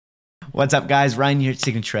What's up guys, Ryan here at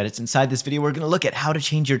Signature Edits. Inside this video, we're going to look at how to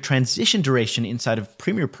change your transition duration inside of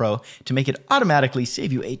Premiere Pro to make it automatically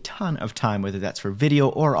save you a ton of time, whether that's for video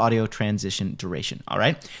or audio transition duration. All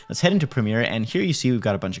right, let's head into Premiere, and here you see we've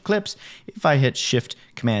got a bunch of clips. If I hit Shift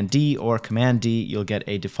Command D or Command D, you'll get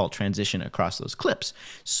a default transition across those clips.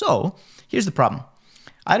 So here's the problem.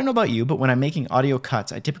 I don't know about you, but when I'm making audio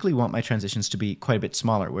cuts, I typically want my transitions to be quite a bit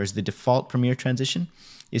smaller, whereas the default Premiere transition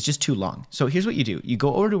is just too long. So here's what you do. You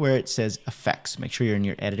go over to where it says Effects. Make sure you're in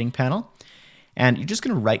your editing panel. And you're just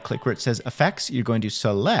going to right click where it says Effects. You're going to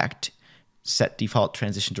select Set Default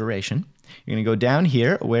Transition Duration. You're going to go down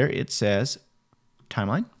here where it says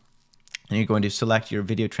Timeline. And you're going to select your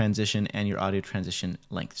video transition and your audio transition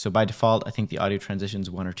length. So by default, I think the audio transition is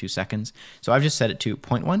 1 or 2 seconds. So I've just set it to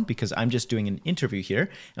 0.1 because I'm just doing an interview here.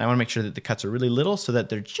 And I want to make sure that the cuts are really little so that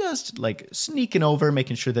they're just like sneaking over,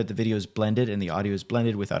 making sure that the video is blended and the audio is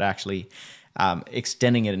blended without actually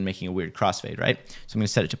extending it and making a weird crossfade, right? So I'm going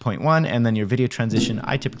to set it to 0.1, and then your video transition,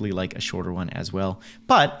 I typically like a shorter one as well.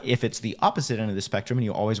 But if it's the opposite end of the spectrum and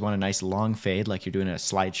you always want a nice long fade, like you're doing a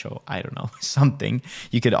slideshow, I don't know, something,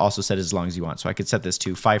 you could also set it as long as you want. So I could set this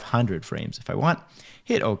to 500 frames if I want,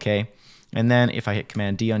 hit OK. And then if I hit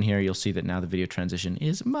Command D on here, you'll see that now the video transition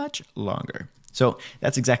is much longer. So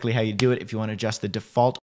that's exactly how you do it. If you want to adjust the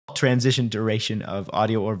default transition duration of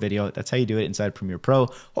audio or video, that's how you do it inside Premiere Pro.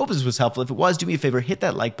 Hope this was helpful. If it was, do me a favor, hit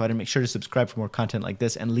that like button, make sure to subscribe for more content like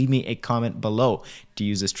this, and leave me a comment below. Do you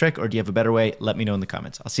use this trick or do you have a better way? Let me know in the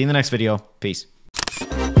comments. I'll see you in the next video. Peace.